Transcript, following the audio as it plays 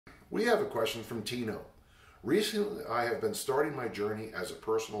We have a question from Tino. Recently, I have been starting my journey as a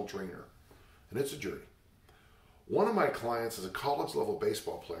personal trainer, and it's a journey. One of my clients is a college-level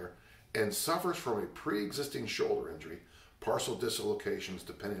baseball player and suffers from a pre-existing shoulder injury, partial dislocations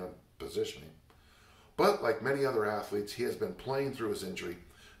depending on positioning. But like many other athletes, he has been playing through his injury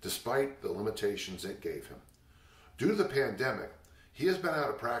despite the limitations it gave him. Due to the pandemic, he has been out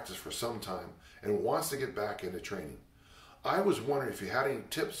of practice for some time and wants to get back into training. I was wondering if you had any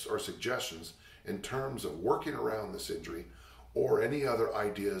tips or suggestions in terms of working around this injury or any other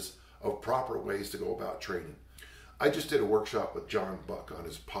ideas of proper ways to go about training. I just did a workshop with John Buck on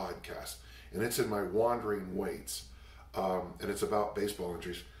his podcast, and it's in my Wandering Weights, and it's about baseball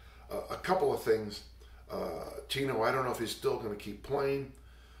injuries. A couple of things. Tino, I don't know if he's still going to keep playing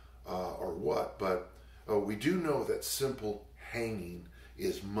or what, but we do know that simple hanging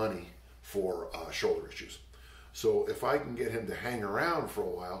is money for shoulder issues. So if I can get him to hang around for a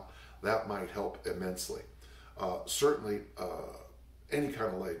while, that might help immensely. Certainly, any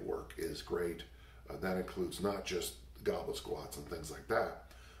kind of leg work is great. That includes not just goblet squats and things like that,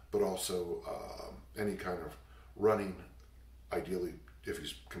 but also any kind of running, ideally, if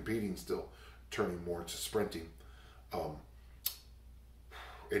he's competing still, turning more to sprinting.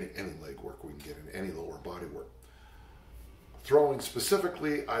 Any leg work we can get in, any lower body work. Throwing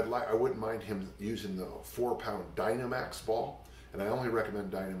specifically, I wouldn't mind him using the 4-pound Dynamax ball, and I only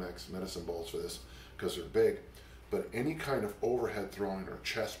recommend Dynamax medicine balls for this because they're big. But any kind of overhead throwing or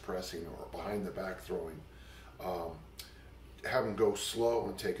chest pressing or behind the back throwing, have him go slow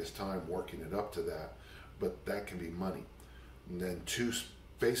and take his time working it up to that, but that can be money. And then 2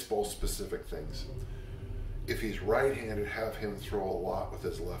 baseball specific things. If he's right-handed, have him throw a lot with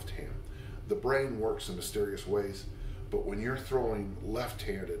his left hand. The brain works in mysterious ways, but when you're throwing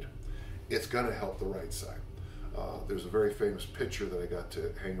left-handed, it's going to help the right side. There's a very famous pitcher that I got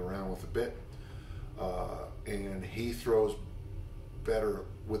to hang around with a bit, and he throws better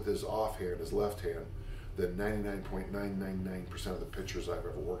with his offhand, his left hand, than 99.999% of the pitchers I've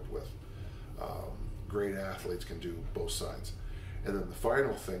ever worked with. Great athletes can do both sides. And then the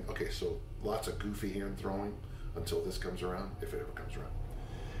final thing, okay, so lots of goofy hand throwing until this comes around, if it ever comes around.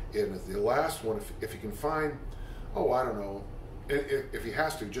 And the last one, if you can find, I don't know, if he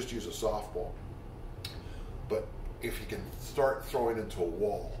has to, just use a softball. But if he can start throwing into a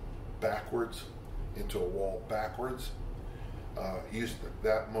wall backwards, use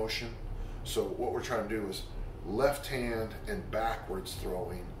that motion. So what we're trying to do is left hand and backwards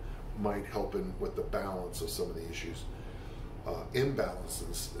throwing might help him with the balance of some of the issues,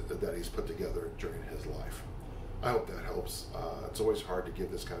 imbalances that he's put together during his life. I hope that helps. It's always hard to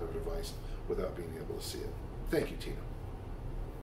give this kind of advice without being able to see it. Thank you, Tina.